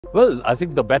Well, I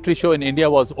think the battery show in India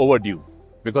was overdue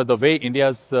because the way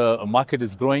India's market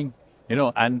is growing,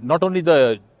 and not only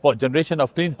the generation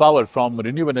of clean power from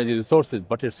renewable energy resources,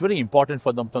 but it's very important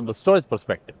for them from the storage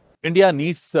perspective. India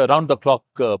needs round-the-clock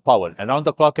power, and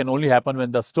round-the-clock can only happen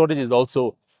when the storage is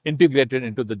also integrated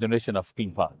into the generation of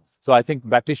clean power. So I think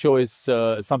battery show is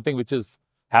something which is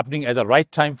happening at the right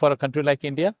time for a country like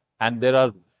India, and there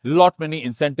are many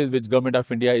incentives which Government of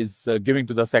India is giving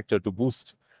to the sector to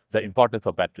boost the importance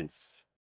of batteries.